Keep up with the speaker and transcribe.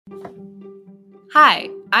Hi,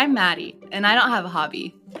 I'm Maddie, and I don't have a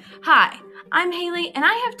hobby. Hi, I'm Haley, and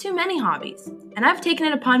I have too many hobbies, and I've taken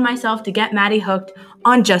it upon myself to get Maddie hooked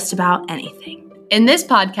on just about anything. In this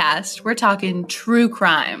podcast, we're talking true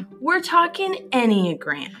crime. We're talking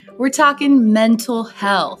Enneagram. We're talking mental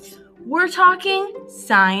health. We're talking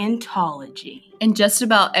Scientology. And just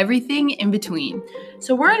about everything in between.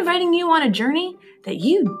 So we're inviting you on a journey that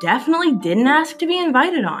you definitely didn't ask to be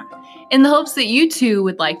invited on. In the hopes that you too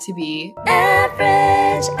would like to be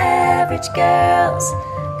average girls,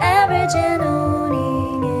 average and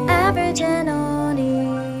owning it, average and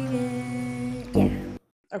owning it. Yeah.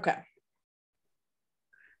 Okay.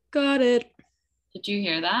 Got it. Did you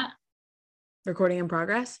hear that? Recording in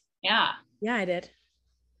progress? Yeah. Yeah, I did.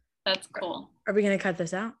 That's cool. Are we going to cut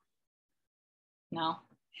this out? No.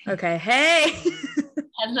 Okay. Hey.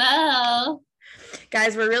 Hello.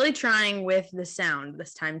 Guys, we're really trying with the sound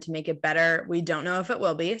this time to make it better. We don't know if it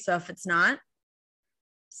will be. So if it's not,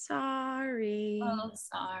 sorry. Oh,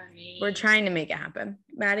 sorry. We're trying to make it happen.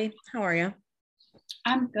 Maddie, how are you?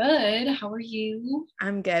 I'm good. How are you?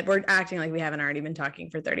 I'm good. We're acting like we haven't already been talking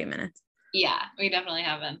for 30 minutes. Yeah, we definitely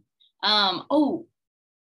haven't. I'll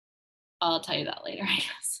tell you that later, I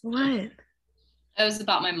guess. What? It was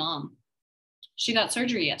about my mom. She got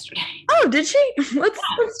surgery yesterday. Oh, did she? Let's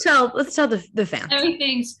tell the fans.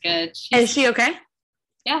 Everything's good. Is she okay?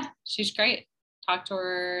 Yeah, she's great. Talked to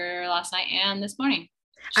her last night and this morning.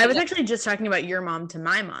 I was actually just talking about your mom to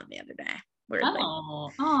my mom the other day. Weirdly. Oh,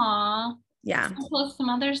 aw. Yeah. So close to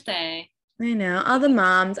Mother's Day. I know. All the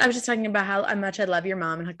moms. I was just talking about how much I love your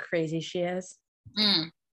mom and how crazy she is.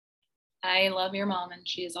 I love your mom and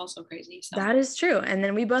she is also crazy. So. That is true. And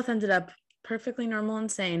then we both ended up perfectly normal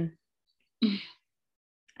and sane.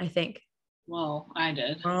 I think. Well, I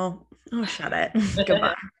did. Oh, shut it.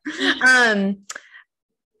 Goodbye.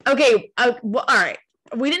 Okay. Well, all right.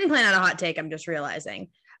 We didn't plan out a hot take. I'm just realizing.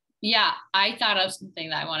 Yeah, I thought of something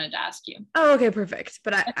that I wanted to ask you. Oh, okay, perfect.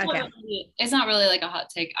 But it's not really like a hot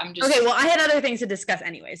take. I'm just okay. Well, I had other things to discuss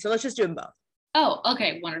anyway, so let's just do them both. Oh,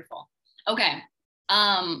 okay, wonderful. Okay,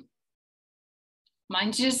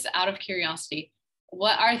 mine's just out of curiosity.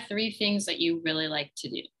 What are 3 things that you really like to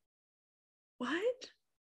do? What?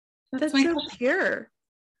 That's so pure.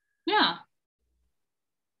 Yeah.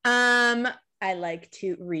 I like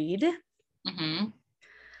to read. Mm-hmm.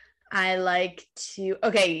 I like to,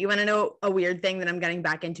 okay, you want to know a weird thing that I'm getting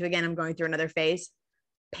back into again? I'm going through another phase.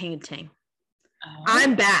 Painting. Oh.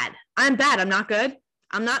 I'm bad. I'm not good.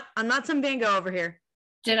 I'm not some Van Gogh over here.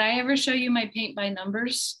 Did I ever show you my paint by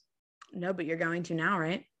numbers? No, but you're going to now,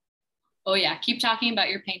 right? Oh yeah. Keep talking about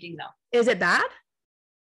your painting though. Is it bad?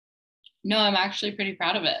 No, I'm actually pretty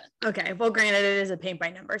proud of it. Okay. Well, granted, it is a paint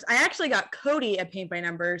by numbers. I actually got Cody a paint by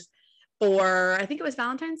numbers for, I think it was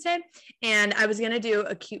Valentine's Day. And I was going to do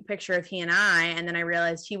a cute picture of he and I. And then I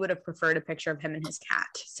realized he would have preferred a picture of him and his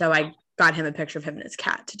cat. So I got him a picture of him and his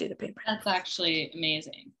cat to do the paint by numbers. That's actually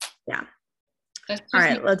amazing. Yeah. All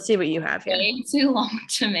right. Let's see what you have here. Way too long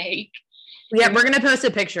to make. Yeah. We're going to post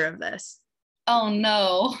a picture of this. Oh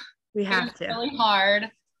no. We have to. Really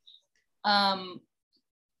hard.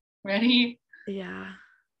 Ready? Yeah.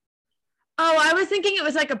 Oh, I was thinking it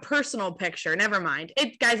was like a personal picture. Never mind.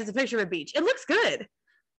 Guys, it's a picture of a beach. It looks good.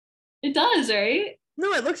 It does, right?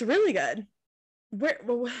 No, it looks really good.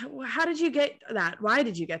 How did you get that? Why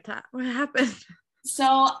did you get that? What happened? So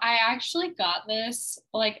I actually got this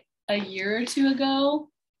like a year or 2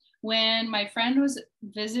 ago when my friend was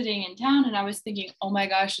visiting in town, and I was thinking, oh my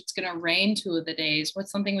gosh, it's going to rain 2 of the days.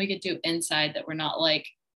 What's something we could do inside that we're not like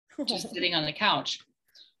just sitting on the couch?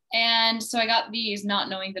 And so I got these not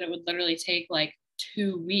knowing that it would literally take like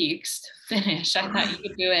 2 weeks to finish. I thought you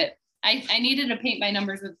could do it. I needed to paint by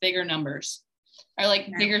numbers with bigger numbers or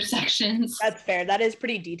like bigger sections. That's fair. That is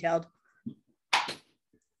pretty detailed.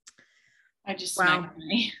 I just smacked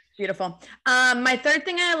me. Beautiful. My third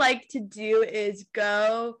thing I like to do is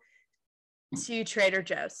go to Trader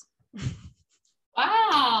Joe's.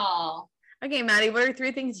 Wow. Okay, Maddie, what are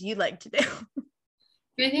 3 things you like to do?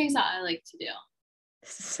 3 things that I like to do.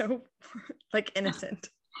 So like innocent.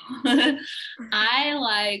 I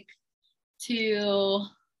like to,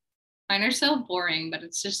 mine are so boring, but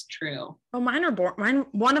it's just true. Oh, mine are boring.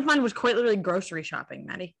 One of mine was quite literally grocery shopping,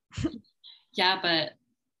 Maddie. Yeah, but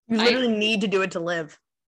you literally need to do it to live.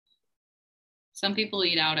 Some people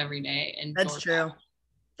eat out every day, and that's true.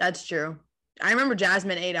 That's true. I remember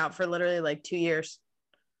Jasmine ate out for literally like 2 years.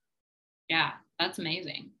 Yeah, that's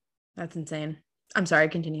amazing. That's insane. I'm sorry,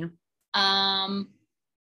 continue.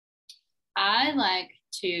 I like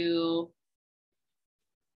to,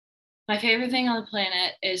 my favorite thing on the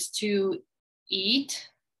planet is to eat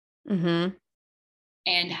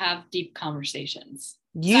and have deep conversations.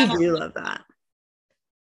 You So do love that.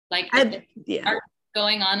 like if they Yeah. are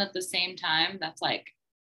going on at the same time, that's like,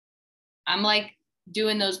 I'm like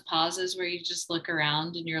doing those pauses where you just look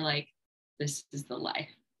around and you're like, this is the life.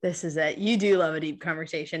 This is it. You do love a deep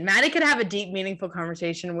conversation. Maddie could have a deep, meaningful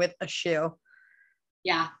conversation with a shoe.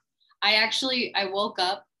 Yeah. I woke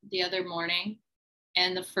up the other morning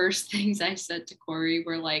and the first things I said to Corey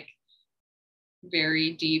were like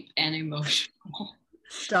very deep and emotional.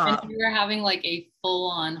 Stop. And we were having like a full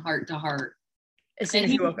on heart to heart. As soon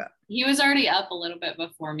as you woke up. He was already up a little bit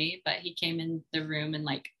before me, but he came in the room and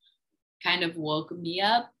like kind of woke me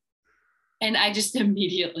up. And I just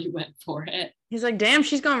immediately went for it. He's like, damn,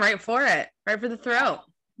 she's going right for it. Right for the throat.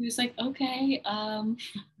 He was like, okay, I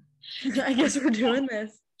guess we're doing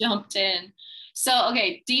this. jumped in. So,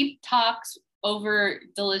 okay, deep talks over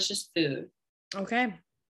delicious food. Okay.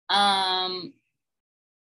 I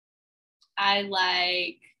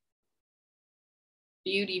like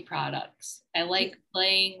beauty products. I like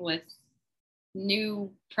playing with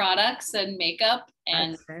new products and makeup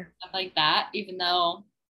and That's fair. stuff like that, even though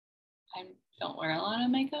I don't wear a lot of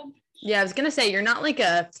makeup. Yeah, I was gonna say it's not like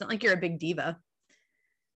you're a big diva.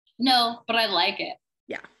 No, but I like it.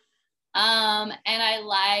 Yeah. And I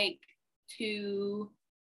like to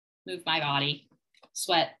move my body,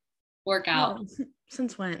 sweat, work out. Oh,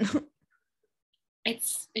 since when?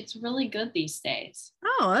 It's really good these days.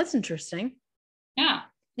 Oh, that's interesting. Yeah.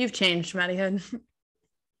 You've changed, Maddie Hood.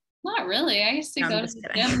 Not really. I used to No, I'm go to just the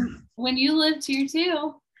kidding. gym when you lived here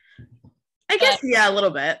too. I guess, yeah, a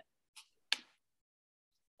little bit.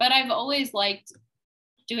 But I've always liked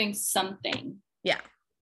doing something. Yeah,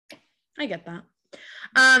 I get that.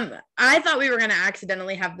 I thought we were gonna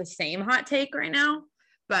accidentally have the same hot take right now,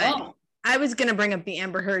 but I was gonna bring up the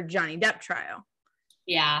Amber Heard Johnny Depp trial.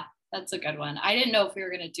 Yeah, that's a good one. I didn't know if we were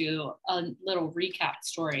going to do a little recap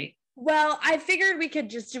story. Well, I figured we could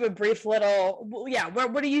just do a brief little. Yeah,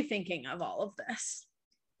 what are you thinking of all of this?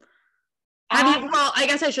 Well, I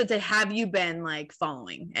guess I should say, have you been like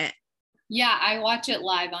following it? Yeah, I watch it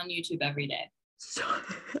live on YouTube every day. So,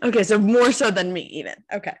 okay, so more so than me, even.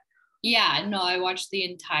 Okay. Yeah, no, I watch the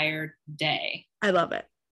entire day. I love it.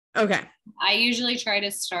 Okay. I usually try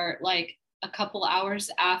to start like a couple hours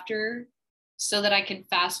after so that I can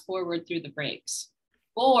fast forward through the breaks.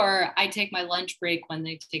 Or I take my lunch break when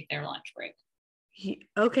they take their lunch break.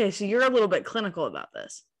 Okay, so you're a little bit clinical about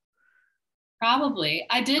this. Probably.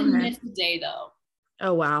 I did miss a day though.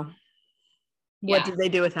 Oh, wow. What did they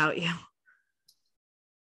do without you?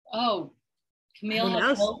 Oh, Camille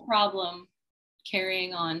has no problem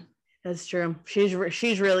carrying on. That's true.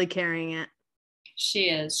 She's really carrying it. She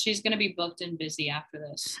is. She's going to be booked and busy after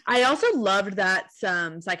this. I also loved that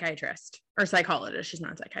psychiatrist or psychologist. She's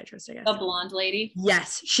not a psychiatrist, I guess. The blonde lady.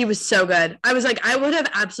 Yes, she was so good. I was like, I would have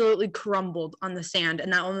absolutely crumbled on the stand,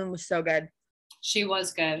 and that woman was so good. She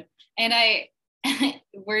was good. And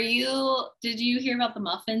did you hear about the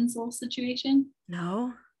muffins little situation?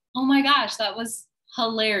 No. Oh my gosh, that was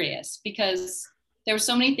hilarious because there were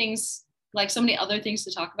so many things, like so many other things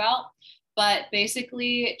to talk about. But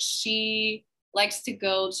basically, she likes to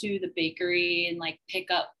go to the bakery and like pick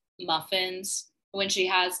up muffins when she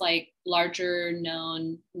has like larger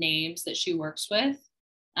known names that she works with,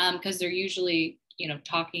 because they're usually,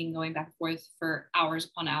 talking, going back and forth for hours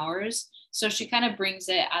upon hours. So she kind of brings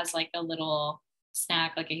it as like a little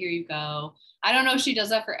snack, like a here you go. I don't know if she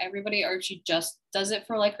does that for everybody or if she just does it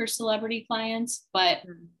for like her celebrity clients, but it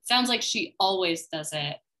sounds like she always does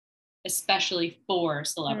it, especially for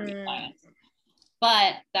celebrity clients.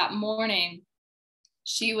 But that morning,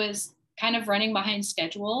 she was kind of running behind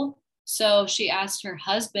schedule. So she asked her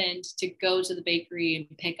husband to go to the bakery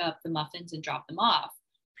and pick up the muffins and drop them off.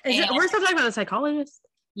 We're still talking about the psychologist?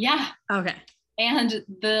 Yeah. Okay. And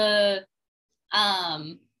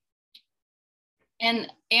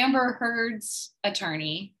and Amber Heard's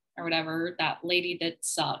attorney or whatever, that lady that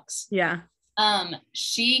sucks. Yeah.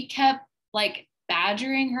 She kept like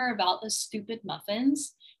badgering her about the stupid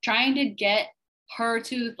muffins, trying to get her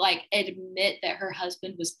to like admit that her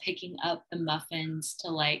husband was picking up the muffins to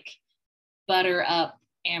like butter up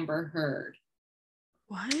Amber Heard.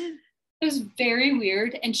 What? It was very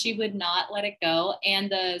weird, and she would not let it go.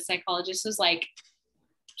 And the psychologist was like,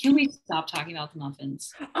 can we stop talking about the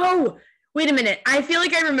muffins? Oh, wait a minute. I feel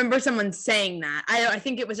like I remember someone saying that. I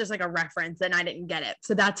think it was just like a reference and I didn't get it.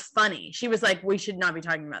 So that's funny. She was like, we should not be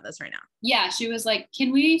talking about this right now. Yeah, she was like,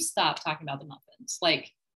 can we stop talking about the muffins?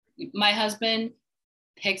 Like, my husband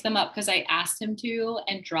picked them up because I asked him to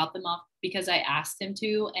and dropped them off because I asked him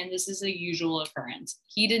to. And this is a usual occurrence.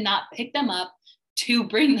 He did not pick them up to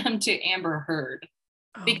bring them to Amber Heard.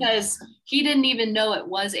 because he didn't even know it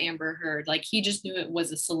was Amber Heard. Like, he just knew it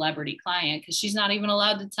was a celebrity client because she's not even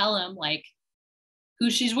allowed to tell him like who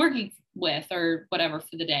she's working with or whatever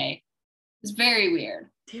for the day. It's very weird.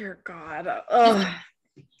 Dear God. Oh,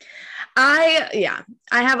 I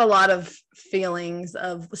have a lot of feelings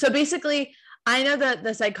of, so basically I know that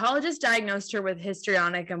the psychologist diagnosed her with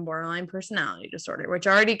histrionic and borderline personality disorder, which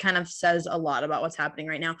already kind of says a lot about what's happening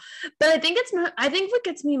right now. But I think what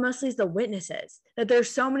gets me mostly is the witnesses, that there's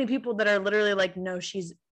so many people that are literally like, no,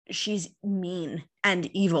 she's mean and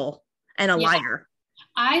evil and a liar.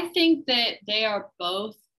 I think that they are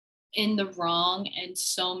both in the wrong in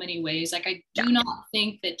so many ways. Like, I do not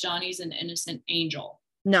think that Johnny's an innocent angel.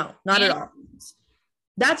 No, not at all.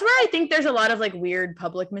 That's where I think there's a lot of like weird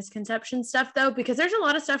public misconception stuff though, because there's a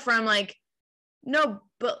lot of stuff where I'm like, no,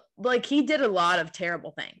 but like he did a lot of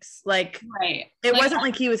terrible things. Like, right. It wasn't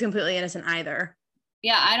like he was completely innocent either.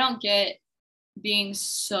 Yeah. I don't get being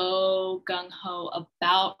so gung-ho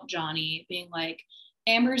about Johnny, being like,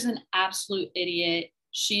 Amber's an absolute idiot.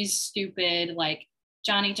 She's stupid. Like,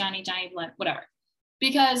 Johnny, whatever.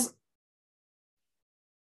 Because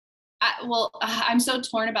I'm so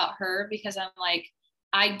torn about her, because I'm like,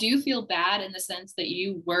 I do feel bad in the sense that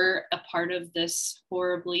you were a part of this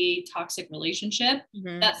horribly toxic relationship.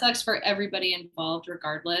 Mm-hmm. That sucks for everybody involved,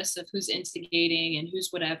 regardless of who's instigating and who's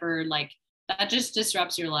whatever. Like, that just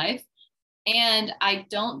disrupts your life. And I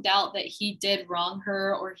don't doubt that he did wrong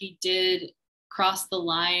her, or he did cross the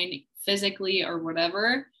line physically or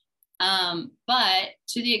whatever. But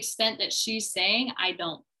to the extent that she's saying, I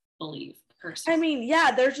don't believe personally. I mean,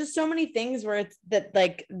 yeah, there's just so many things where it's that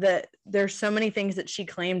like there's so many things that she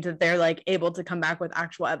claimed that they're like able to come back with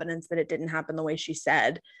actual evidence that it didn't happen the way she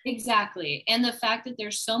said. Exactly. And the fact that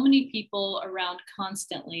there's so many people around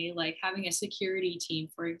constantly, like having a security team,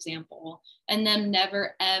 for example, and them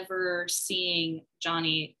never ever seeing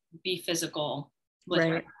Johnny be physical with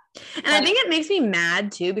her. And I think it makes me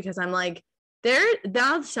mad too, because I'm like,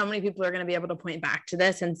 now so many people are going to be able to point back to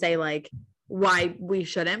this and say like why we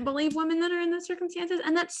shouldn't believe women that are in those circumstances.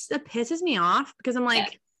 And that pisses me off, because I'm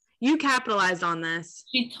like, you capitalized on this.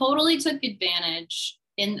 She totally took advantage.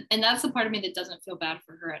 And that's the part of me that doesn't feel bad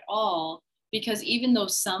for her at all, because even though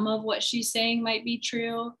some of what she's saying might be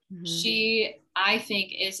true, mm-hmm. she, I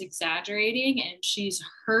think, is exaggerating, and she's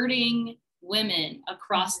hurting women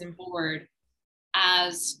across mm-hmm. the board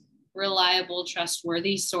as reliable,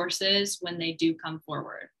 trustworthy sources when they do come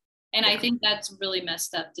forward. And I think that's really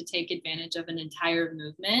messed up, to take advantage of an entire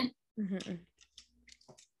movement. Mm-hmm.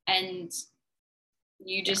 And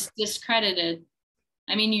you just discredited.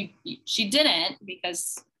 I mean, she didn't,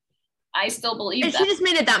 because I still believe and that. She just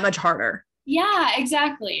made it that much harder. Yeah,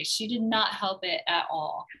 exactly. She did not help it at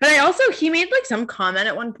all. But he made like some comment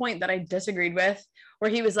at one point that I disagreed with, where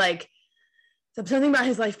he was like, something about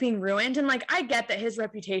his life being ruined. And like, I get that his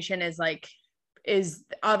reputation is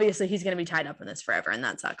obviously he's going to be tied up in this forever, and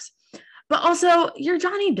that sucks. But also, you're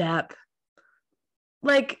Johnny Depp.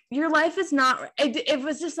 Like, your life is not, it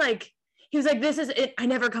was just like, he was like, this is it. I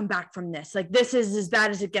never come back from this. Like, this is as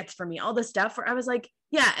bad as it gets for me. All this stuff where I was like,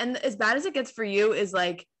 yeah. And as bad as it gets for you is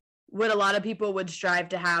like what a lot of people would strive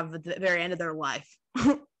to have at the very end of their life.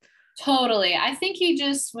 Totally. I think he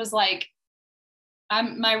just was like,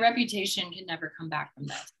 my reputation can never come back from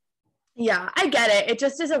this. Yeah, I get it. It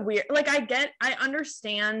just is a weird, like, I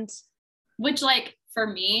understand. Which, like, for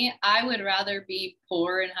me, I would rather be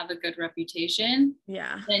poor and have a good reputation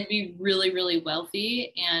than be really, really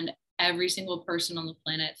wealthy and every single person on the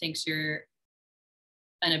planet thinks you're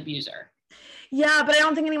an abuser. Yeah, but I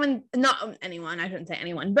don't think I shouldn't say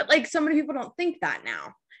anyone, but like, so many people don't think that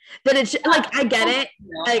now. That it's like, I get it.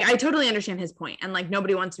 Like, I totally understand his point, and like,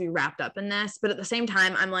 nobody wants to be wrapped up in this, but at the same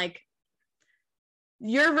time, I'm like,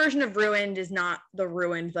 your version of ruined is not the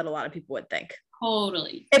ruined that a lot of people would think.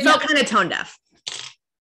 Totally. It felt kind of tone deaf.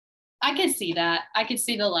 I could see that. I could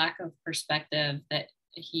see the lack of perspective that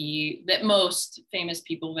most famous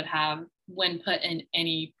people would have when put in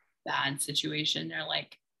any bad situation. They're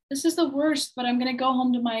like, this is the worst, but I'm going to go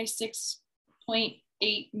home to my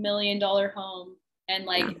 $6.8 million home and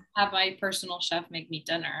like have my personal chef make me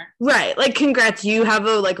dinner. Right. Like, congrats. You have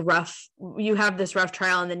this rough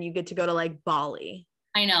trial, and then you get to go to like Bali.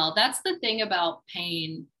 I know. That's the thing about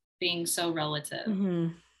pain being so relative. Mm-hmm.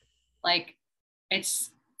 Like,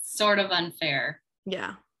 it's sort of unfair.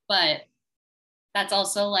 Yeah. But that's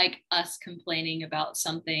also like us complaining about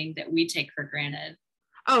something that we take for granted.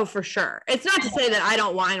 Oh, for sure. It's not to say that I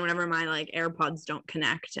don't whine whenever my like AirPods don't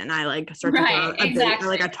connect and I like start to throw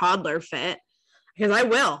like a toddler fit, because I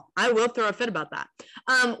will throw a fit about that.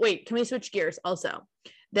 Wait, can we switch gears? Also,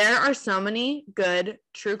 there are so many good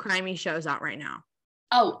true crimey shows out right now.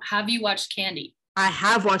 Oh, have you watched Candy? I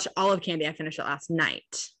have watched all of Candy. I finished it last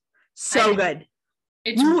night. So good.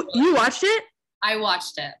 It's You watched it? I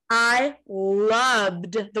watched it. I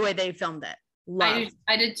loved the way they filmed it. Loved.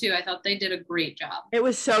 I did too. I thought they did a great job. It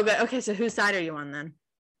was so good. Okay, so whose side are you on then?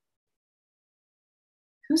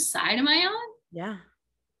 Whose side am I on? Yeah.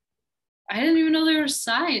 I didn't even know there were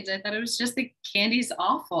sides. I thought it was just the Candy's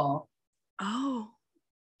awful. Oh.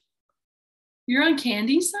 You're on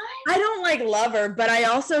Candy's side? I don't like love her, but I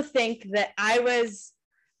also think that I'm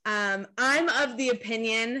of the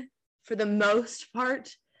opinion for the most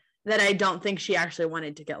part that I don't think she actually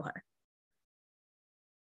wanted to kill her.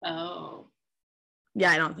 Oh.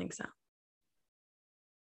 Yeah, I don't think so.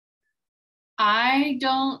 I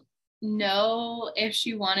don't know if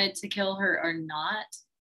she wanted to kill her or not,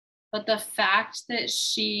 but the fact that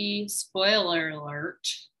she, spoiler alert,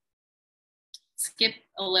 skip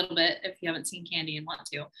a little bit if you haven't seen Candy and want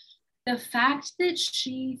to, the fact that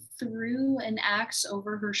she threw an axe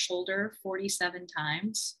over her shoulder 47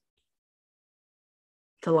 times.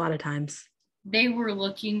 It's a lot of times. They were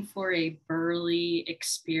looking for a burly,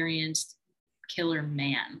 experienced killer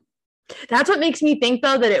man. That's what makes me think,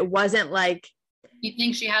 though, that it wasn't like... You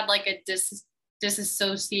think she had like a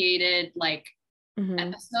disassociated like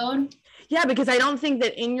episode? Yeah, because I don't think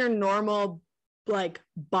that in your normal like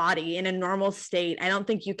body, in a normal state, I don't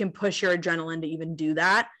think you can push your adrenaline to even do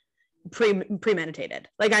that premeditated.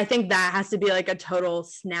 Like, I think that has to be like a total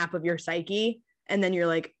snap of your psyche. And then you're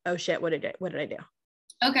like, oh shit, what did I do?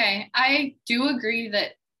 Okay, I do agree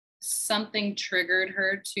that something triggered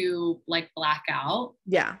her to like black out.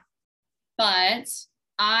 Yeah. But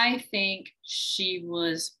I think she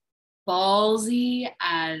was ballsy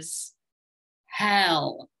as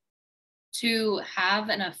hell to have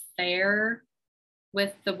an affair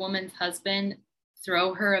with the woman's husband,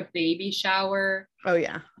 throw her a baby shower. Oh,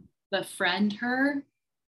 yeah. Befriend her.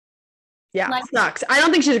 Yeah, like, sucks. I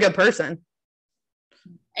don't think she's a good person.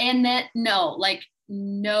 And that, no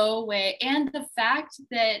way. And the fact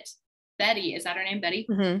that Betty, is that her name, Betty?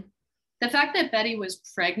 Mm-hmm. The fact that Betty was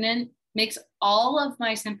pregnant makes all of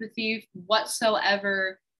my sympathy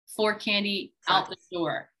whatsoever for Candy out the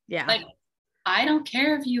door. Yeah. Like, I don't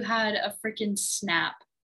care if you had a freaking snap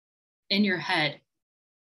in your head.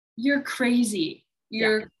 You're crazy.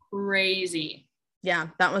 You're crazy. Yeah,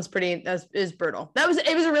 that is brutal.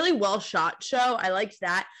 It was a really well shot show. I liked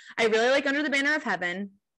that. I really like Under the Banner of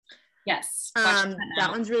Heaven. Yes. That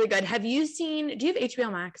one's really good. Do you have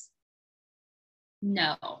HBO Max?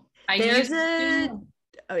 No.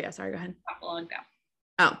 Oh yeah, sorry, go ahead. Logged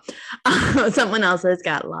out. Oh, someone else has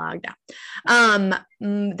got logged out.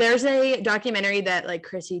 There's a documentary that like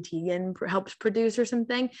Chrissy Teigen helped produce or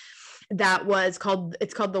something that was called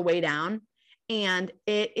The Way Down. And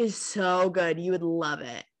it is so good. You would love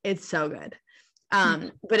it. It's so good.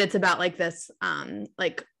 But it's about like this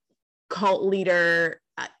like cult leader,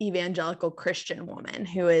 evangelical Christian woman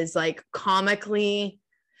who is like comically,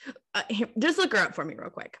 just look her up for me real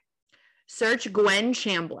quick. Search Gwen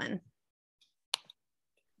Shamblin.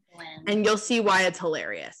 And you'll see why it's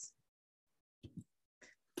hilarious.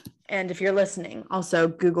 And if you're listening, also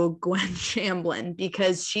Google Gwen Shamblin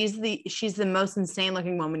because she's the most insane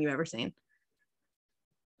looking woman you've ever seen.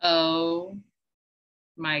 Oh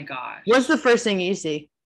my gosh. What's the first thing you see?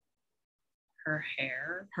 Her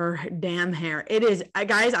hair. Her damn hair. It is,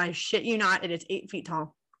 guys, I shit you not, it is 8 feet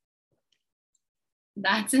tall.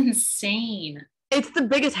 That's insane. It's the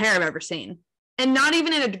biggest hair I've ever seen. And not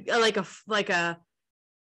even in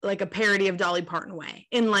a parody of Dolly Parton way.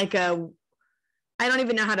 In like a, I don't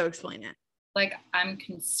even know how to explain it. Like, I'm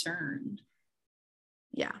concerned.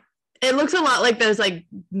 Yeah. It looks a lot like those like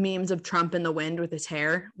memes of Trump in the wind with his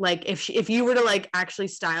hair. Like if you were to like actually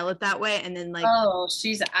style it that way and then like. Oh,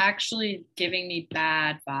 she's actually giving me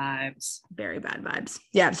bad vibes. Very bad vibes.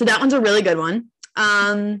 Yeah. So that one's a really good one.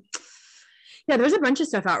 Yeah, there's a bunch of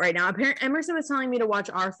stuff out right now. Emerson was telling me to watch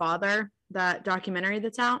Our Father, that documentary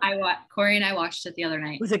that's out. Corey and I watched it the other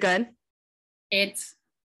night. Was it good? It's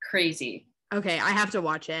crazy. Okay, I have to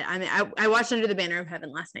watch it. I mean, I watched Under the Banner of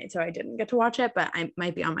Heaven last night, so I didn't get to watch it, but I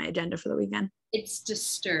might be on my agenda for the weekend. It's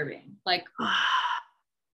disturbing, like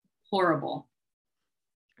horrible.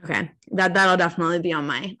 Okay, that'll definitely be on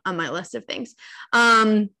my list of things.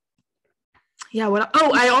 Yeah.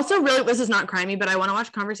 I also really, this is not crimey, but I want to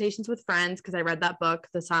watch Conversations with Friends because I read that book,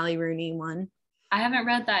 the Sally Rooney one. I haven't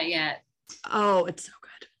read that yet. Oh, it's so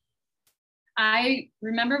good. I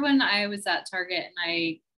remember when I was at Target and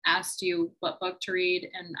I asked you what book to read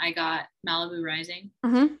and I got Malibu Rising.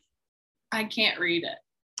 Mm-hmm. I can't read it.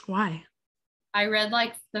 Why? I read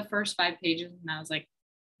like the first 5 pages and I was like,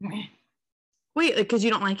 meh. Wait, because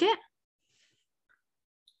you don't like it?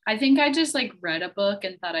 I think I just like read a book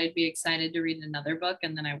and thought I'd be excited to read another book,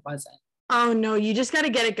 and then I wasn't. Oh no, you just got to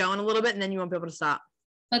get it going a little bit and then you won't be able to stop.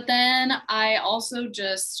 But then I also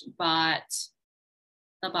just bought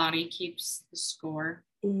The Body Keeps the Score.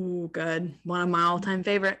 Ooh, good. One of my all-time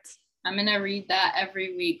favorites. I'm going to read that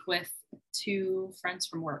every week with 2 friends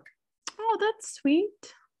from work. Oh, that's sweet.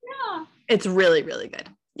 Yeah. It's really, really good.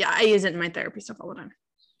 Yeah, I use it in my therapy stuff all the time.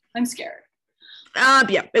 I'm scared.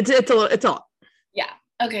 Yeah, it's a lot. Yeah.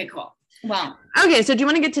 Okay, cool. Well. Okay, so do you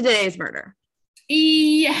want to get to today's murder?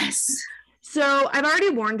 Yes. So I've already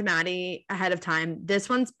warned Maddie ahead of time. This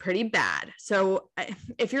one's pretty bad. So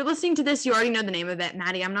if you're listening to this, you already know the name of it.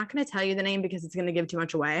 Maddie, I'm not going to tell you the name because it's going to give too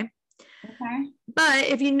much away. Okay. But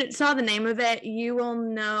if you saw the name of it, you will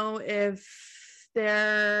know if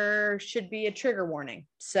there should be a trigger warning.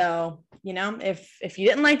 So, you know, if you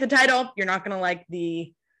didn't like the title, you're not going to like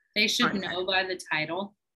the... They should know by the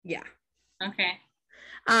title. Yeah. Okay.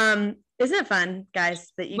 Isn't it fun,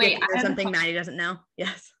 guys, that you get to hear something Maddie doesn't know?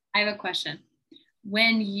 Yes. I have a question.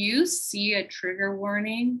 When you see a trigger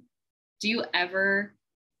warning, do you ever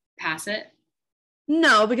pass it?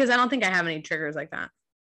 No, because I don't think I have any triggers like that.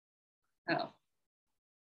 Oh.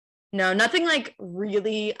 No, nothing like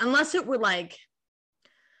really, unless it were like,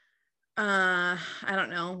 I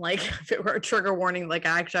don't know, like if it were a trigger warning, like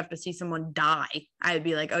I actually have to see someone die, I'd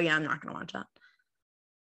be like, oh yeah, I'm not going to watch that.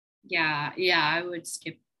 Yeah, I would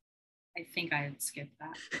skip. I think I would skip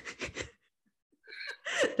that.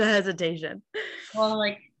 The hesitation. Well,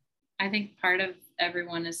 like, I think part of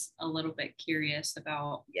everyone is a little bit curious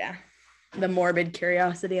about. Yeah. The morbid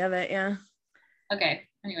curiosity of it. Yeah. Okay.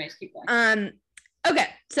 Anyways, keep going. Okay.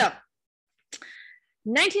 So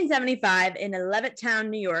 1975 in Levittown,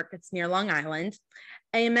 New York, it's near Long Island,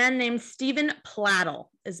 a man named Stephen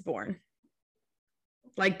Plattle is born.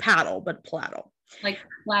 Like paddle, but platyl. Like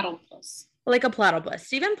platypus. Like a platypus.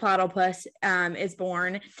 Stephen Platypus is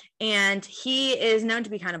born, and he is known to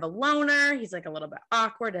be kind of a loner. He's like a little bit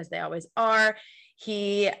awkward, as they always are.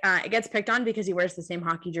 He gets picked on because he wears the same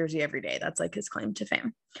hockey jersey every day. That's like his claim to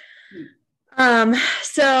fame.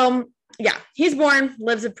 So yeah, he's born,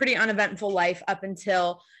 lives a pretty uneventful life up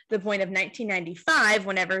until the point of 1995,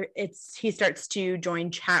 whenever he starts to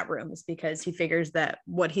join chat rooms because he figures that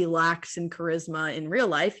what he lacks in charisma in real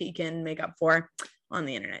life, he can make up for on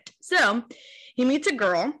the internet. So he meets a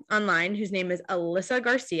girl online whose name is Alyssa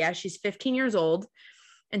Garcia. She's 15 years old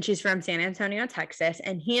and she's from San Antonio, Texas.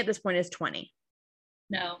 And he at this point is 20.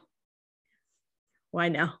 No. Why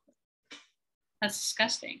no? That's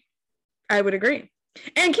disgusting. I would agree.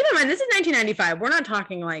 And keep in mind, this is 1995. We're not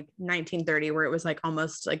talking like 1930 where it was like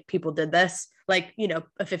almost like people did this. Like, you know,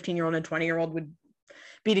 a 15-year-old and a 20-year-old would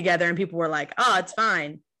be together and people were like, oh, it's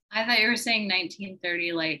fine. I thought you were saying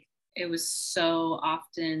 1930, like it was so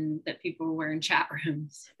often that people were in chat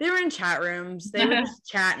rooms. They were in chat rooms. They were just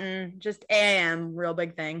chatting, just AIM, real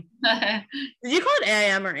big thing. Did you call it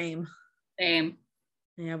AIM or AIM? AIM.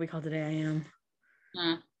 Yeah, we called it AIM.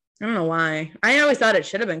 I don't know why. I always thought it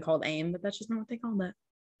should have been called AIM, but that's just not what they called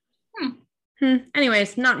it.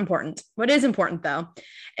 Anyways, not important. What is important though,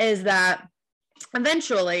 is that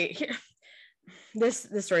eventually, this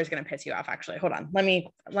story is going to piss you off. Actually, hold on. Let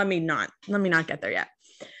me not get there yet.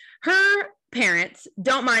 Her parents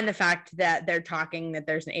don't mind the fact that they're talking, that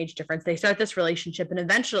there's an age difference. They start this relationship, and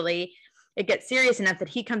eventually it gets serious enough that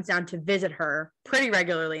he comes down to visit her pretty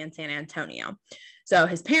regularly in San Antonio. So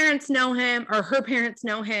his parents know him, or her parents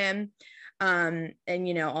know him, and,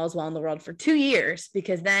 you know, all's well in the world for 2 years,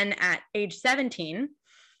 because then at age 17,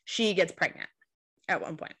 she gets pregnant at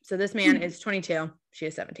one point. So this man is 22, she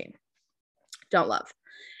is 17. Don't love.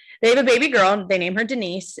 They have a baby girl. They name her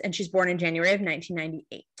Denise, and she's born in January of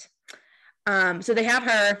 1998. So they have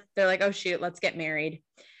her. They're like, oh, shoot, let's get married.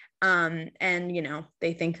 And, you know,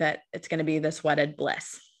 they think that it's going to be this wedded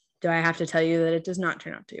bliss. Do I have to tell you that it does not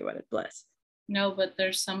turn out to be wedded bliss? No, but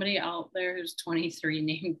there's somebody out there who's 23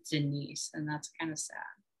 named Denise, and that's kind of sad.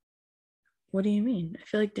 What do you mean? I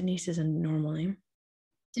feel like Denise is a normal name.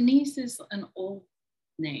 Denise is an old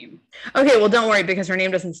name. Okay, well, don't worry, because her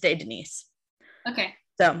name doesn't stay Denise. Okay.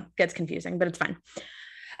 So it gets confusing, but it's fine.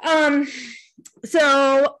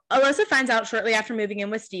 So Alyssa finds out shortly after moving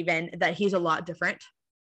in with Stephen that he's a lot different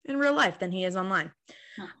in real life than he is online.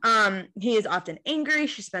 He is often angry.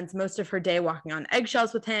 She spends most of her day walking on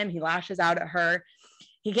eggshells with him. He lashes out at her.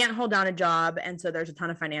 He can't hold down a job, and so there's a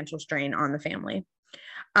ton of financial strain on the family.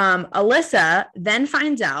 Alyssa then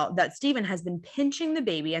finds out that Stephen has been pinching the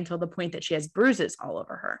baby until the point that she has bruises all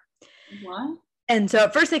over her. What? And so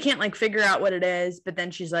at first they can't like figure out what it is, but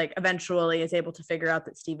then she's like eventually is able to figure out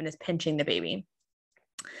that Stephen is pinching the baby.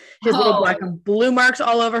 She has little black and blue marks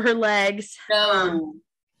all over her legs. No.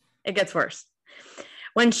 It gets worse.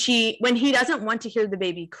 When he doesn't want to hear the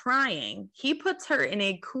baby crying, he puts her in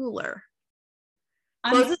a cooler,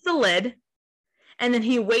 closes the lid, and then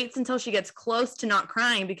he waits until she gets close to not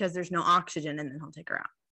crying because there's no oxygen, and then he'll take her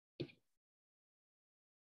out.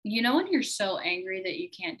 You know when you're so angry that you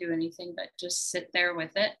can't do anything but just sit there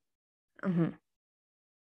with it? Mm-hmm.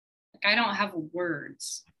 Like, I don't have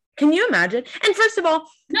words. Can you imagine? And first of all,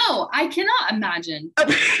 no, I cannot imagine.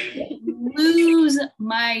 Lose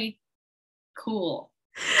my cool.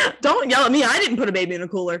 Don't yell at me. I didn't put a baby in a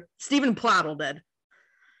cooler. Stephen Plattl did.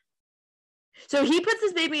 So he puts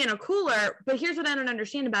this baby in a cooler, but here's what I don't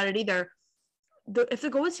understand about it either. If the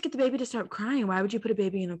goal is to get the baby to stop crying, why would you put a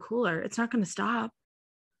baby in a cooler? It's not going to stop.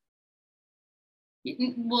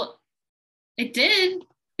 Well, it did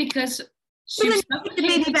because she was put the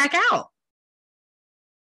baby back out.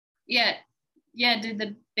 Yeah. Did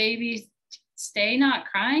the baby stay not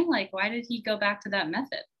crying? Like, why did he go back to that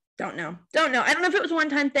method? Don't know. I don't know if it was a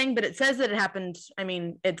one-time thing, but it says that it happened. I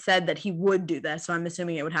mean, it said that he would do this, so I'm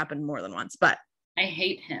assuming it would happen more than once. But I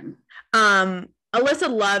hate him. Alyssa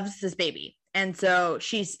loves this baby, and so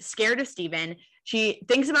she's scared of Stephen. She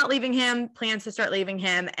thinks about leaving him, plans to start leaving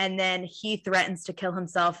him, and then he threatens to kill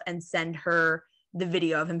himself and send her the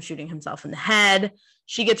video of him shooting himself in the head.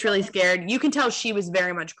 She gets really scared. You can tell she was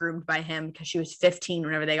very much groomed by him because she was 15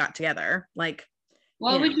 whenever they got together. Like,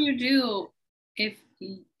 what would you do if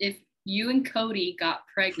you and Cody got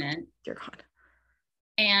pregnant? Dear God.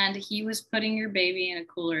 And he was putting your baby in a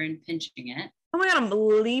cooler and pinching it. Oh my God, I'm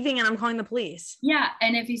leaving and I'm calling the police. Yeah,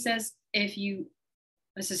 and if he says,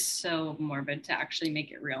 this is so morbid to actually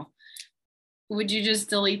make it real, would you just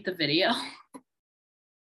delete the video?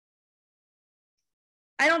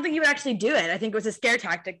 I don't think he would actually do it. I think it was a scare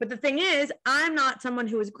tactic. But the thing is, I'm not someone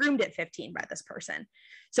who was groomed at 15 by this person.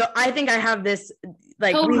 So I think I have this,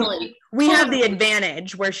 like, we have the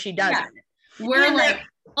advantage where she doesn't. Yeah. We're like,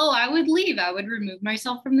 oh, I would leave. I would remove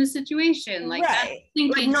myself from the situation. Like, right.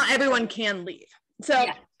 Like, not everyone can leave. So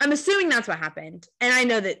I'm assuming that's what happened. And I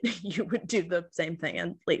know that you would do the same thing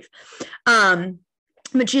and leave.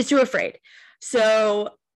 But she's too afraid.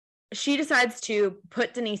 So she decides to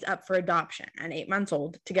put Denise up for adoption at 8 months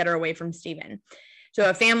old to get her away from Stephen. So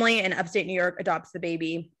a family in upstate New York adopts the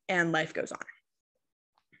baby and life goes on.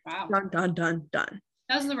 Wow. Done. That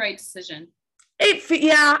was the right decision. It's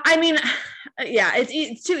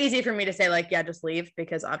too easy for me to say, like, yeah, just leave,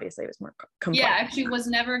 because obviously it was more complex. Yeah, if she was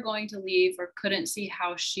never going to leave or couldn't see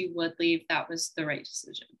how she would leave, that was the right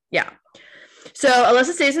decision. Yeah. So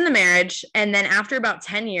Alyssa stays in the marriage, and then after about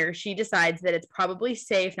 10 years, she decides that it's probably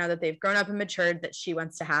safe, now that they've grown up and matured, that she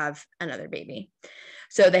wants to have another baby.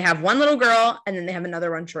 So they have one little girl, and then they have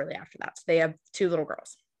another one shortly after that. So they have 2 little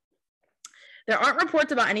girls. There aren't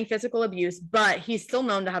reports about any physical abuse, but he's still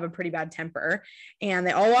known to have a pretty bad temper, and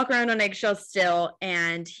they all walk around on eggshells still,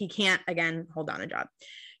 and he can't, again, hold down a job.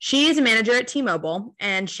 She is a manager at T-Mobile,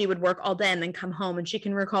 and she would work all day and then come home. And she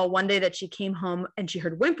can recall one day that she came home and she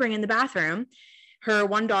heard whimpering in the bathroom. Her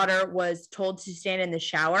one daughter was told to stand in the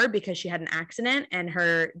shower because she had an accident, and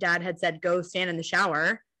her dad had said, go stand in the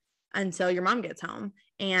shower until your mom gets home.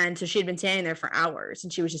 And so she had been standing there for hours,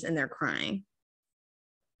 and she was just in there crying.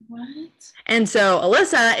 What? And so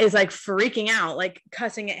Alyssa is like freaking out, like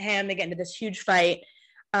cussing at him. They get into this huge fight.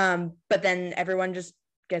 But then everyone just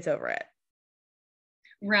gets over it.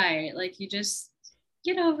 Right. Like, you just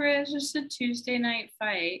get over it. It's just a Tuesday night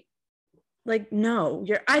fight. Like, no,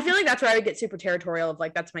 I feel like that's where I would get super territorial of,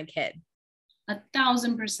 like, that's my kid.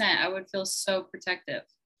 1,000%. I would feel so protective.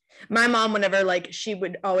 My mom, whenever, like, she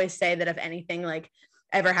would always say that if anything, like,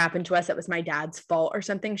 ever happened to us, it was my dad's fault or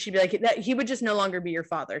something. She'd be like, that he would just no longer be your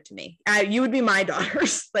father to me. You would be my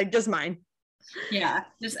daughters, like, just mine. Yeah.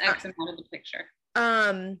 Just X him out of the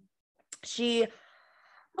picture. She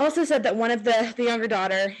also said that one of the younger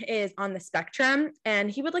daughter is on the spectrum, and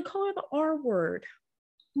he would, like, call her the R word.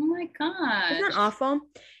 Oh my God. Isn't that awful?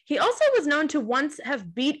 He also was known to once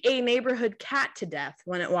have beat a neighborhood cat to death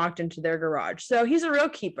when it walked into their garage. So he's a real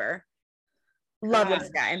keeper. Love this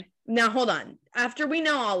guy. Now, hold on. After we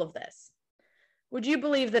know all of this, would you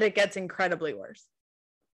believe that it gets incredibly worse?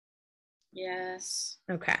 Yes.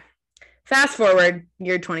 Okay. Fast forward,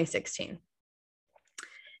 year 2016.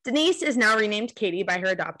 Denise is now renamed Katie by her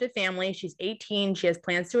adopted family. She's 18. She has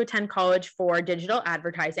plans to attend college for digital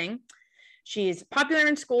advertising. She's popular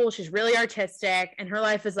in school. She's really artistic, and her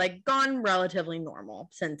life is, like, gone relatively normal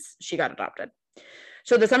since she got adopted.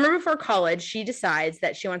 So the summer before college, she decides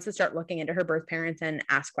that she wants to start looking into her birth parents and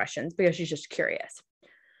ask questions because she's just curious.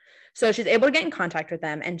 So she's able to get in contact with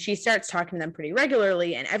them, and she starts talking to them pretty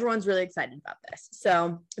regularly, and everyone's really excited about this.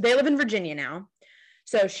 So they live in Virginia now.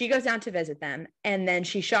 So she goes down to visit them, and then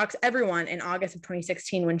she shocks everyone in August of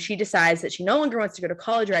 2016 when she decides that she no longer wants to go to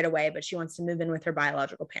college right away, but she wants to move in with her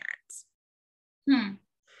biological parents.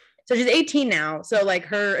 So she's 18 now. So like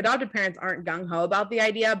her adopted parents aren't gung-ho about the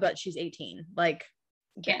idea, but she's 18. Like,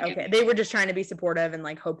 okay, they were just trying to be supportive and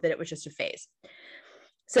like hope that it was just a phase.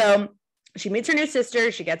 So she meets her new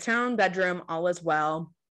sister. She gets her own bedroom. All is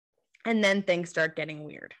well. And then things start getting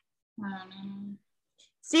weird.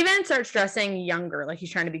 Steven starts dressing younger. Like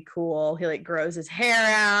he's trying to be cool. He like grows his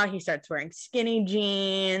hair out. He starts wearing skinny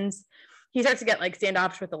jeans. He starts to get like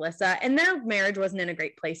standoffish with Alyssa. And their marriage wasn't in a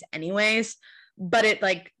great place anyways. But it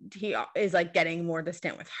like he is like getting more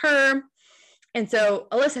distant with her. And so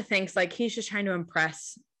Alyssa thinks like he's just trying to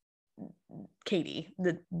impress Katie,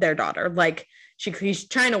 their daughter. Like he's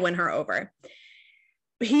trying to win her over.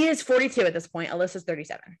 He is 42 at this point. Alyssa's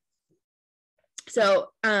 37. So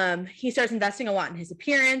he starts investing a lot in his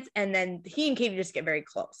appearance, and then he and Katie just get very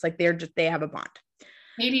close. Like they have a bond.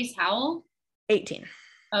 Katie's how old? 18.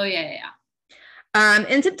 Oh yeah.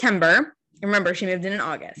 In September, remember she moved in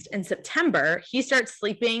August. In September, he starts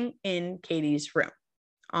sleeping in Katie's room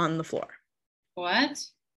on the floor. What?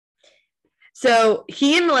 So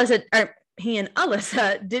he and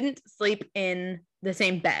Alyssa didn't sleep in the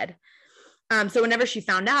same bed. So whenever she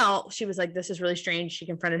found out, she was like, this is really strange. She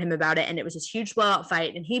confronted him about it. And it was this huge blowout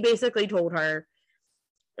fight. And he basically told her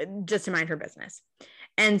just to mind her business.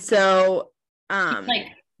 And so, like,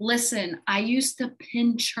 listen, I used to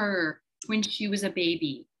pinch her when she was a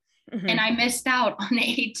baby, and I missed out on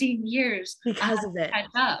 18 years because of it. Catch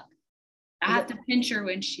up. I have to pinch her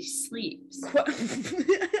when she sleeps.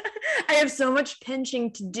 I have so much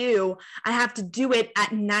pinching to do. I have to do it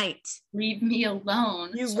at night. Leave me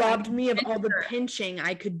alone. You robbed me of all the pinching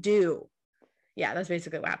I could do. Yeah, that's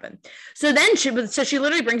basically what happened. So then she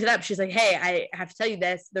literally brings it up. She's like, hey, I have to tell you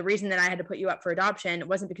this. The reason that I had to put you up for adoption, it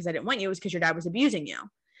wasn't because I didn't want you. It was because your dad was abusing you.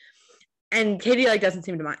 And Katie like doesn't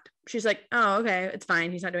seem to mind. She's like, oh, okay, it's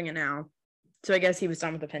fine. He's not doing it now. So I guess he was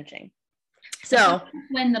done with the pinching. So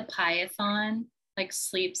when the python like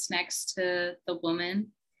sleeps next to the woman,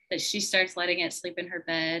 that she starts letting it sleep in her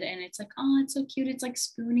bed, and it's like, oh, it's so cute, it's like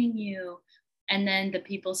spooning you. And then the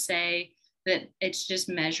people say that it's just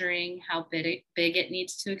measuring how big it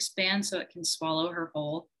needs to expand so it can swallow her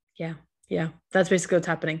whole. Yeah, that's basically what's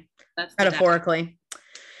happening. That's metaphorically.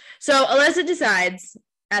 So Alyssa decides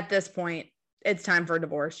at this point it's time for a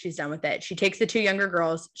divorce. She's done with it. She takes the two younger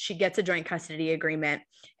girls. She gets a joint custody agreement,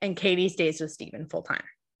 and Katie stays with Steven full time.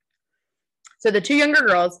 So the two younger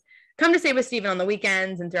girls come to stay with Steven on the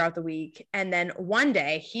weekends and throughout the week. And then one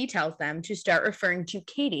day he tells them to start referring to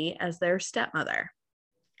Katie as their stepmother.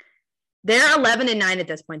 They're 11 and 9 at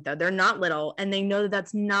this point, though. They're not little, and they know that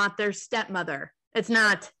that's not their stepmother. It's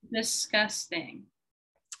not. Disgusting.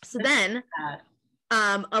 So then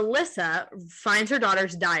Alyssa finds her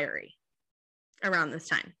daughter's diary around this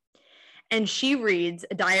time. And she reads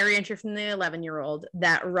a diary entry from the 11-year-old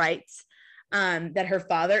that writes that her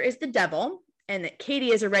father is the devil and that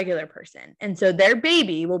Katie is a regular person. And so their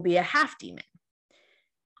baby will be a half demon.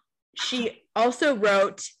 She also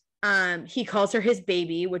wrote, he calls her his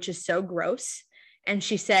baby, which is so gross. And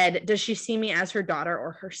she said, does she see me as her daughter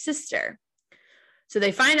or her sister? So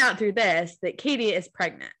they find out through this that Katie is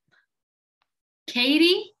pregnant.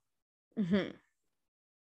 Katie? Mm-hmm.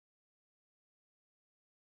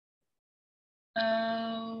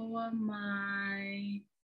 Oh my.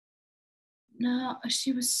 No,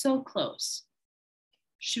 she was so close.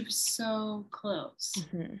 She was so close.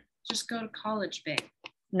 Mm-hmm. Just go to college, babe.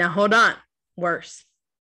 Now, hold on. Worse.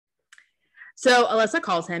 So Alyssa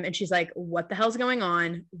calls him and she's like, what the hell's going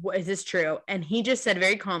on? What, is this true? And he just said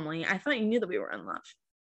very calmly, I thought you knew that we were in love.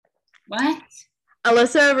 What?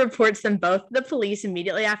 Alyssa reports them both to the police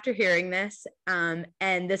immediately after hearing this. And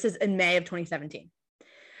this is in May of 2017.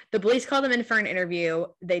 The police call them in for an interview.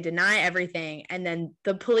 They deny everything. And then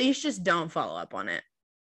the police just don't follow up on it.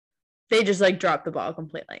 They just like drop the ball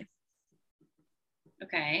completely.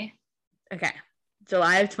 Okay.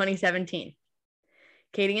 July of 2017.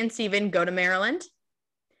 Katie and Steven go to Maryland.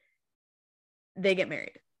 They get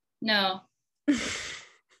married. No.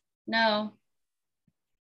 No.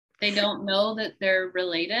 They don't know that they're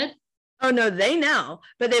related? Oh, no, they know.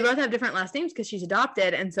 But they both have different last names because she's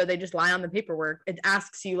adopted. And so they just lie on the paperwork. It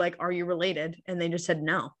asks you, like, are you related? And they just said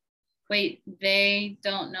no. Wait, they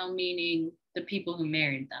don't know, meaning the people who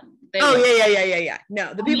married them. Yeah.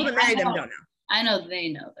 No, the people that married them don't know. I know they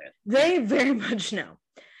know. They very much know.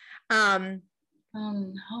 Oh,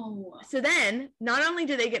 no. So then, not only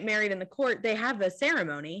do they get married in the court, they have a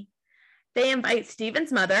ceremony. They invite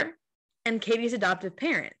Steven's mother and Katie's adoptive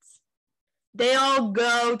parents. They all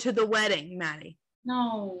go to the wedding, Maddie.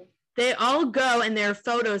 No. They all go and there are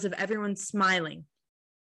photos of everyone smiling.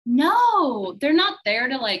 No, they're not there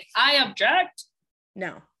to like, I object.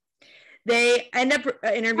 No. They end up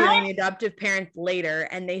interviewing What? the adoptive parents later,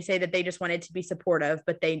 and they say that they just wanted to be supportive,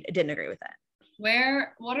 but they didn't agree with it.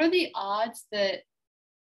 What are the odds that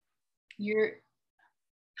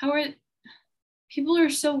how are, people are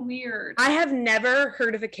so weird. I have never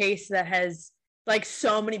heard of a case that has like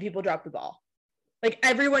so many people dropped the ball. Like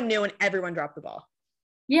everyone knew and everyone dropped the ball.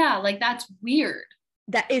 Yeah, like that's weird.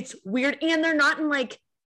 That it's weird. And they're not in like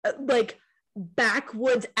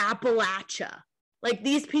backwoods Appalachia. Like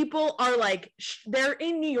these people are like, they're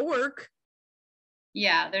in New York.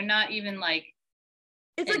 Yeah, they're not even like,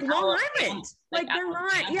 it's like Long Island. Like they're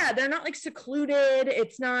not, yeah, they're not like secluded.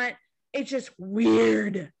 It's just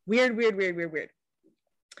weird.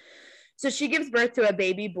 So she gives birth to a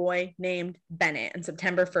baby boy named Bennett on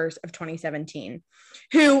September 1st of 2017,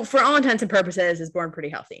 who for all intents and purposes is born pretty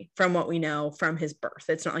healthy from what we know from his birth.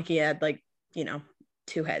 It's not like he had like,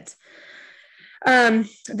 two heads.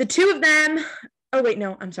 The two of them,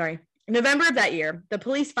 November of that year, the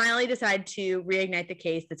police finally decide to reignite the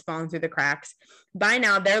case that's fallen through the cracks. By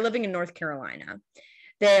now, they're living in North Carolina.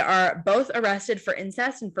 They are both arrested for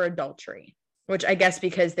incest and for adultery, which I guess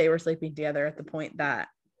because they were sleeping together at the point that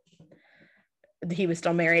he was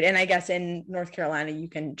still married. And I guess in North Carolina, you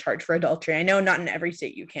can charge for adultery. I know not in every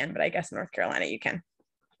state you can, but I guess in North Carolina you can.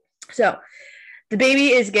 So the baby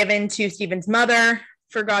is given to Stephen's mother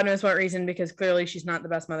for God knows what reason, because clearly she's not the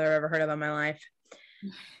best mother I've ever heard of in my life.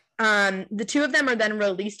 The two of them are then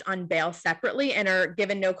released on bail separately and are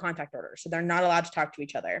given no contact orders. So they're not allowed to talk to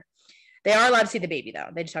each other. They are allowed to see the baby though.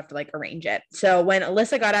 They just have to like arrange it. So when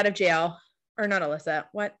Alyssa got out of jail,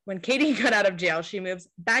 when Katie got out of jail, she moves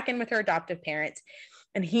back in with her adoptive parents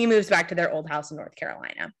and he moves back to their old house in North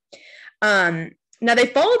Carolina. Now they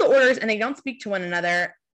follow the orders and they don't speak to one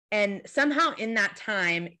another. And somehow in that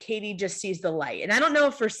time, Katie just sees the light. And I don't know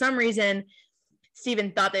if for some reason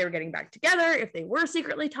Stephen thought they were getting back together, if they were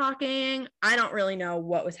secretly talking. I don't really know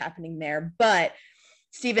what was happening there, but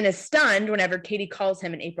Stephen is stunned whenever Katie calls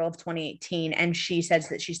him in April of 2018, and she says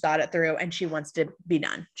that she's thought it through and she wants to be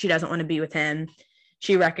done. She doesn't want to be with him.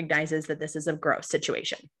 She recognizes that this is a gross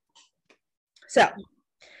situation. So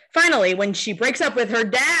finally, when she breaks up with her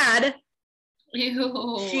dad, he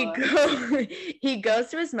goes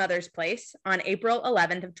to his mother's place on April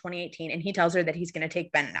 11th of 2018, and he tells her that he's going to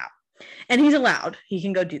take Bennett out. And he's allowed. He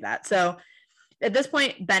can go do that. So at this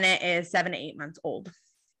point, Bennett is 7 to 8 months old.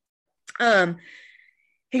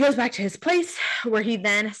 He goes back to his place where he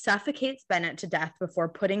then suffocates Bennett to death before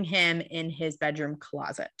putting him in his bedroom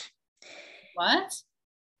closet. What?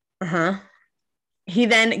 He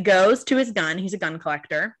then goes to his gun. He's a gun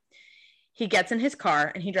collector. He gets in his car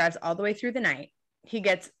and he drives all the way through the night. He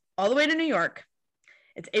gets all the way to New York.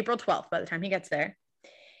 It's April 12th by the time he gets there.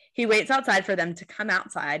 He waits outside for them to come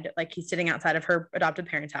outside, like he's sitting outside of her adopted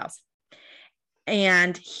parents' house.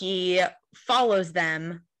 And he follows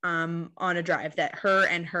them on a drive that her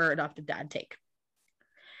and her adopted dad take.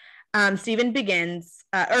 Stephen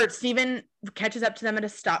catches up to them at a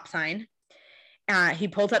stop sign. He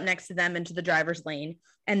pulls up next to them into the driver's lane,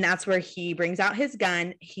 and that's where he brings out his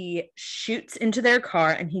gun. He shoots into their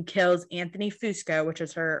car and he kills Anthony Fusco, which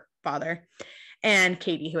is her father, and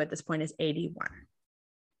Katie, who at this point is 81.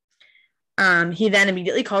 He then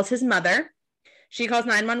immediately calls his mother. She calls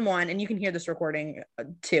 911, and you can hear this recording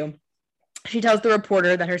too. She tells the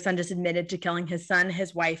reporter that her son just admitted to killing his son,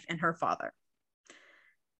 his wife, and her father.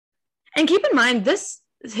 And keep in mind,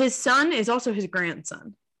 his son is also his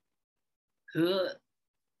grandson. Ugh.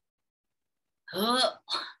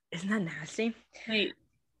 Isn't that nasty? Wait.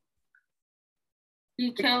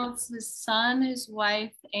 He kills his son, his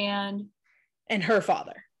wife, and her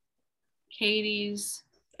father. Katie's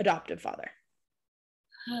adoptive father.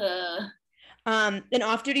 An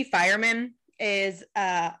off-duty fireman is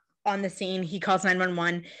on the scene. He calls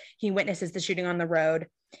 911. He witnesses the shooting on the road.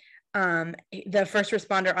 The first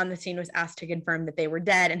responder on the scene was asked to confirm that they were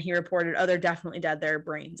dead, and he reported, "Oh, they're definitely dead. There are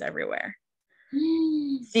brains everywhere."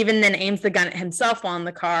 Stephen then aims the gun at himself while in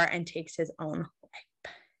the car and takes his own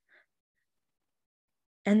life.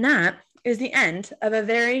 And that is the end of a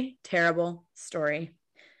very terrible story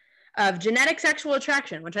of genetic sexual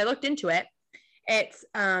attraction, which I looked into it. It's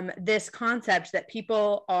this concept that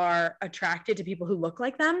people are attracted to people who look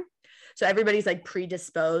like them. So everybody's like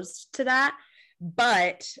predisposed to that,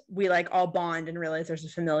 but we like all bond and realize there's a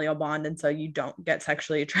familial bond. And so you don't get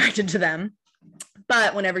sexually attracted to them.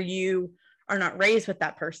 But whenever you are not raised with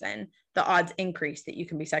that person, the odds increase that you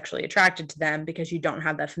can be sexually attracted to them because you don't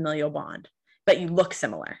have that familial bond, but you look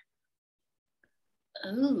similar.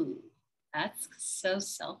 Oh. That's so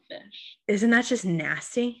selfish. Isn't that just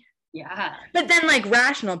nasty? Yeah. But then like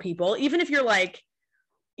rational people, even if you're like,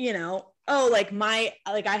 you know, oh, like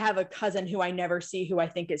I have a cousin who I never see who I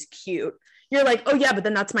think is cute. You're like, oh yeah, but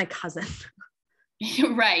then that's my cousin.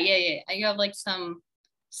 Right. Yeah. You have like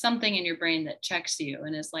something in your brain that checks you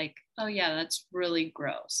and is like, oh yeah, that's really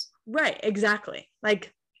gross. Right. Exactly.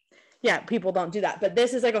 Like, yeah, people don't do that. But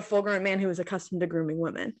this is like a full grown man who is accustomed to grooming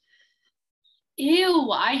women. Ew,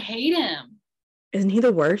 I hate him. Isn't he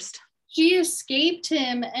the worst? She escaped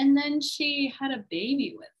him and then she had a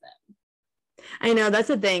baby with him. I know, that's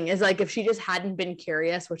the thing, is like if she just hadn't been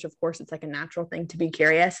curious, which of course it's like a natural thing to be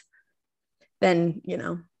curious, then, you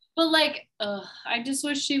know. But like, I just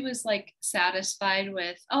wish she was like satisfied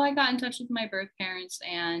with, oh, I got in touch with my birth parents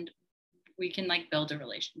and we can like build a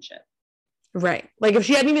relationship. Right. Like if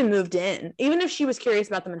she hadn't even moved in, even if she was curious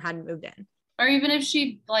about them and hadn't moved in. Or even if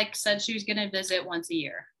she like said she was going to visit once a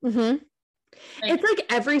year. Mm-hmm. It's like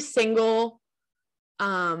every single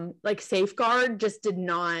like safeguard just did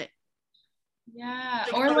not. Yeah.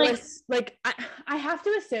 Like, or like I have to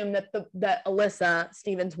assume that that Alyssa,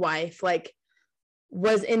 Steven's wife, like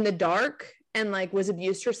was in the dark and like was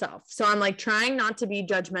abused herself. So I'm like trying not to be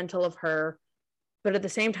judgmental of her, but at the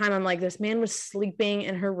same time I'm like, this man was sleeping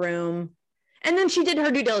in her room. And then she did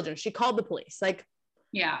her due diligence. She called the police. Like,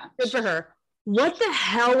 yeah, good for her. What the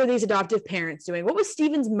hell were these adoptive parents doing? What was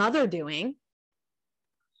Steven's mother doing?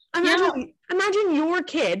 Imagine your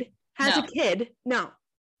kid has a kid. No.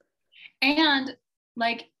 And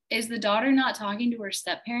like, is the daughter not talking to her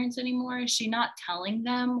step parents anymore? Is she not telling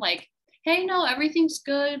them like, hey, no, everything's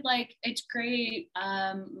good. Like, it's great.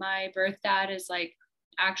 My birth dad is like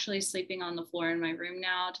actually sleeping on the floor in my room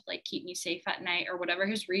now to like keep me safe at night, or whatever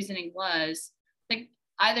his reasoning was. Like,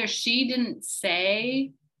 either she didn't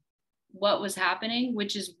say what was happening,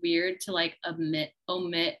 which is weird to like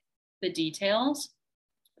omit the details.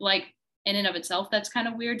 Like, in and of itself, that's kind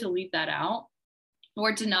of weird to leave that out,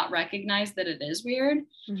 or to not recognize that it is weird.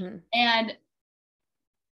 Mm-hmm. And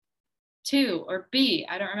two, or B,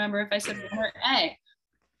 I don't remember if I said one or A.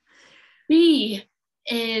 B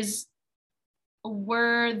is,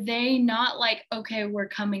 were they not like, okay, we're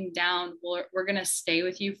coming down, we're gonna stay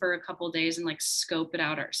with you for a couple of days and like scope it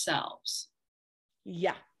out ourselves?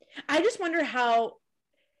 Yeah. I just wonder how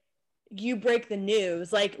you break the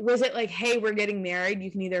news. Like, was it like, hey, we're getting married,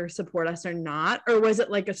 you can either support us or not? Or was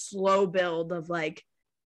it like a slow build of like,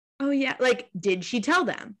 oh yeah, like, did she tell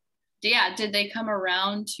them? Yeah, did they come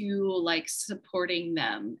around to like supporting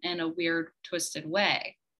them in a weird, twisted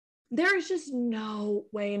way? There's just no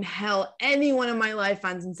way in hell anyone in my life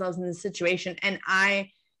finds themselves in this situation, and I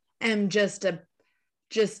am just a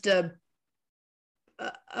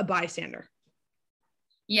bystander.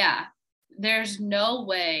 Yeah, there's no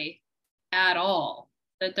way at all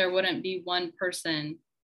that there wouldn't be one person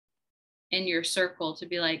in your circle to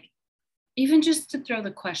be like, even just to throw the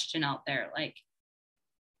question out there, like,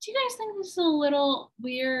 do you guys think this is a little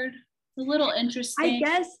weird, a little interesting? I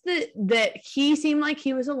guess that he seemed like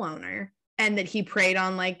he was a loner and that he preyed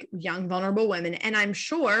on like young, vulnerable women. And I'm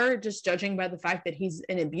sure, just judging by the fact that he's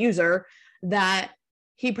an abuser, that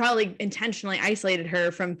he probably intentionally isolated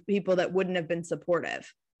her from people that wouldn't have been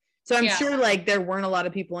supportive. So I'm sure like there weren't a lot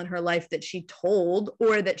of people in her life that she told,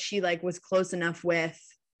 or that she like was close enough with,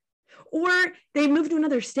 or they moved to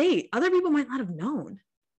another state. Other people might not have known.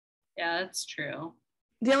 Yeah, that's true.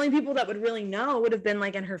 The only people that would really know would have been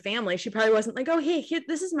like in her family. She probably wasn't like, oh, hey,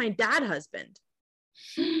 this is my dad husband.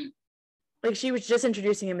 Like, she was just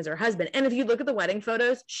introducing him as her husband. And if you look at the wedding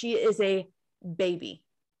photos, she is a baby.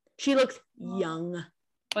 She looks young.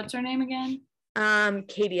 What's her name again?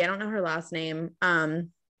 Katie. I don't know her last name.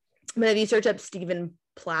 But if you search up Stephen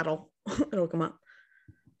Plattel, it'll come up.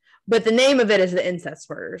 But the name of it is The Incest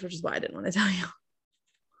Murders, which is why I didn't want to tell you.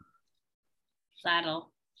 Plattel.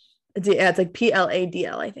 It's like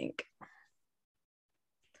Pladl, I think.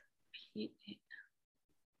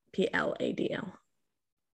 Pladl.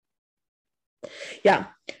 Yeah.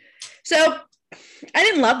 So I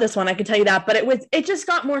didn't love this one, I could tell you that, but it just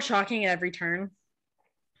got more shocking at every turn.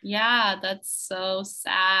 Yeah, that's so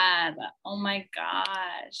sad. Oh my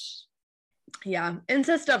gosh. Yeah,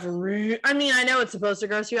 incest stuff. I mean, I know it's supposed to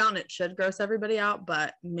gross you out and it should gross everybody out,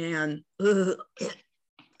 but man, ugh.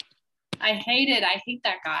 I hate it. I hate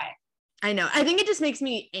that guy. I know. I think it just makes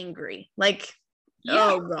me angry. Like,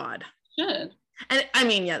 oh God. Should. And I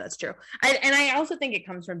mean, yeah, that's true. I also think it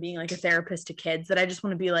comes from being like a therapist to kids, that I just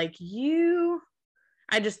want to be like,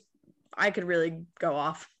 I could really go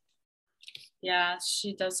off. Yeah,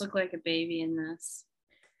 she does look like a baby in this.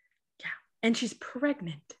 Yeah. And she's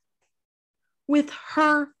pregnant with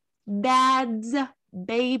her dad's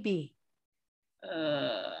baby.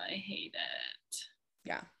 I hate it.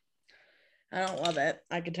 Yeah. I don't love it.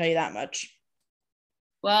 I can tell you that much.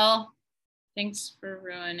 Well, thanks for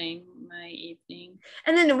ruining my evening.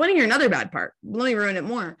 And then want to hear another bad part. Let me ruin it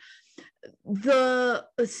more. The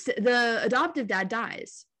adoptive dad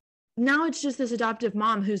dies. Now it's just this adoptive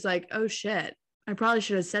mom who's like, oh shit, I probably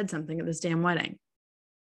should have said something at this damn wedding.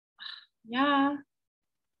 Yeah.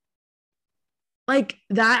 Like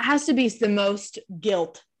that has to be the most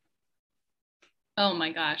guilt. Oh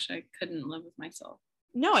my gosh, I couldn't live with myself.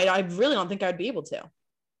 No, I really don't think I'd be able to.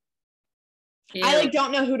 Ew. I like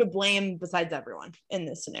don't know who to blame besides everyone in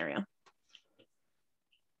this scenario.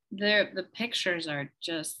 The pictures are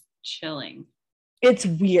just chilling. It's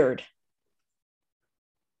weird.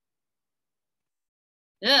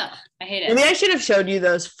 Ugh, I hate it. Maybe I should have showed you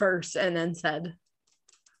those first and then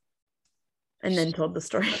told the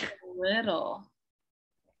story. A little.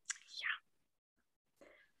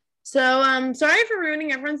 So sorry for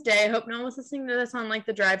ruining everyone's day. I hope no one was listening to this on like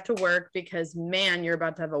the drive to work because man, you're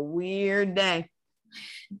about to have a weird day.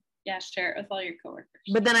 Yeah, share it with all your coworkers.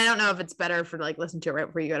 But then I don't know if it's better for like listen to it right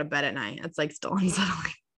before you go to bed at night. It's like still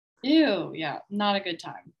unsettling. Ew, yeah, not a good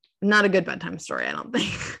time. Not a good bedtime story, I don't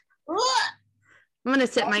think. I'm gonna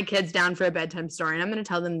sit my kids down for a bedtime story and I'm gonna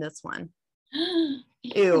tell them this one.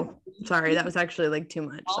 Ew. Sorry, that was actually like too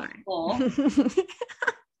much. Awful. Sorry.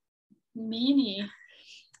 Meanie.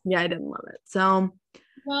 Yeah, I didn't love it. So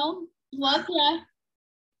Well, love ya.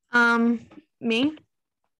 Me?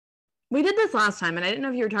 We did this last time and I didn't know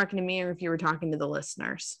if you were talking to me or if you were talking to the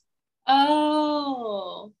listeners.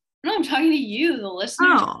 Oh. No, I'm talking to you, the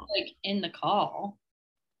listeners like in the call.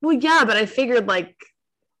 Well, yeah, but I figured like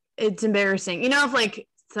it's embarrassing. You know, if like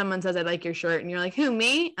someone says I like your shirt and you're like, who,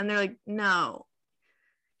 me? And they're like, no,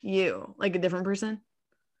 you, like a different person.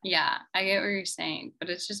 Yeah, I get what you're saying, but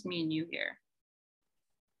it's just me and you here.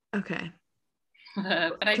 Okay.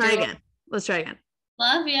 But I try again. Let's try again.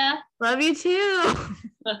 Love ya. Love you too.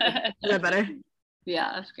 Is that better?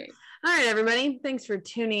 Yeah, that's great. All right, everybody. Thanks for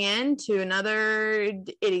tuning in to another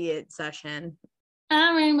idiot session.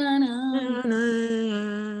 Yeah.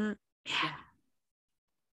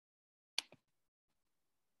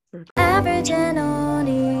 Average and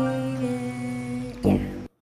only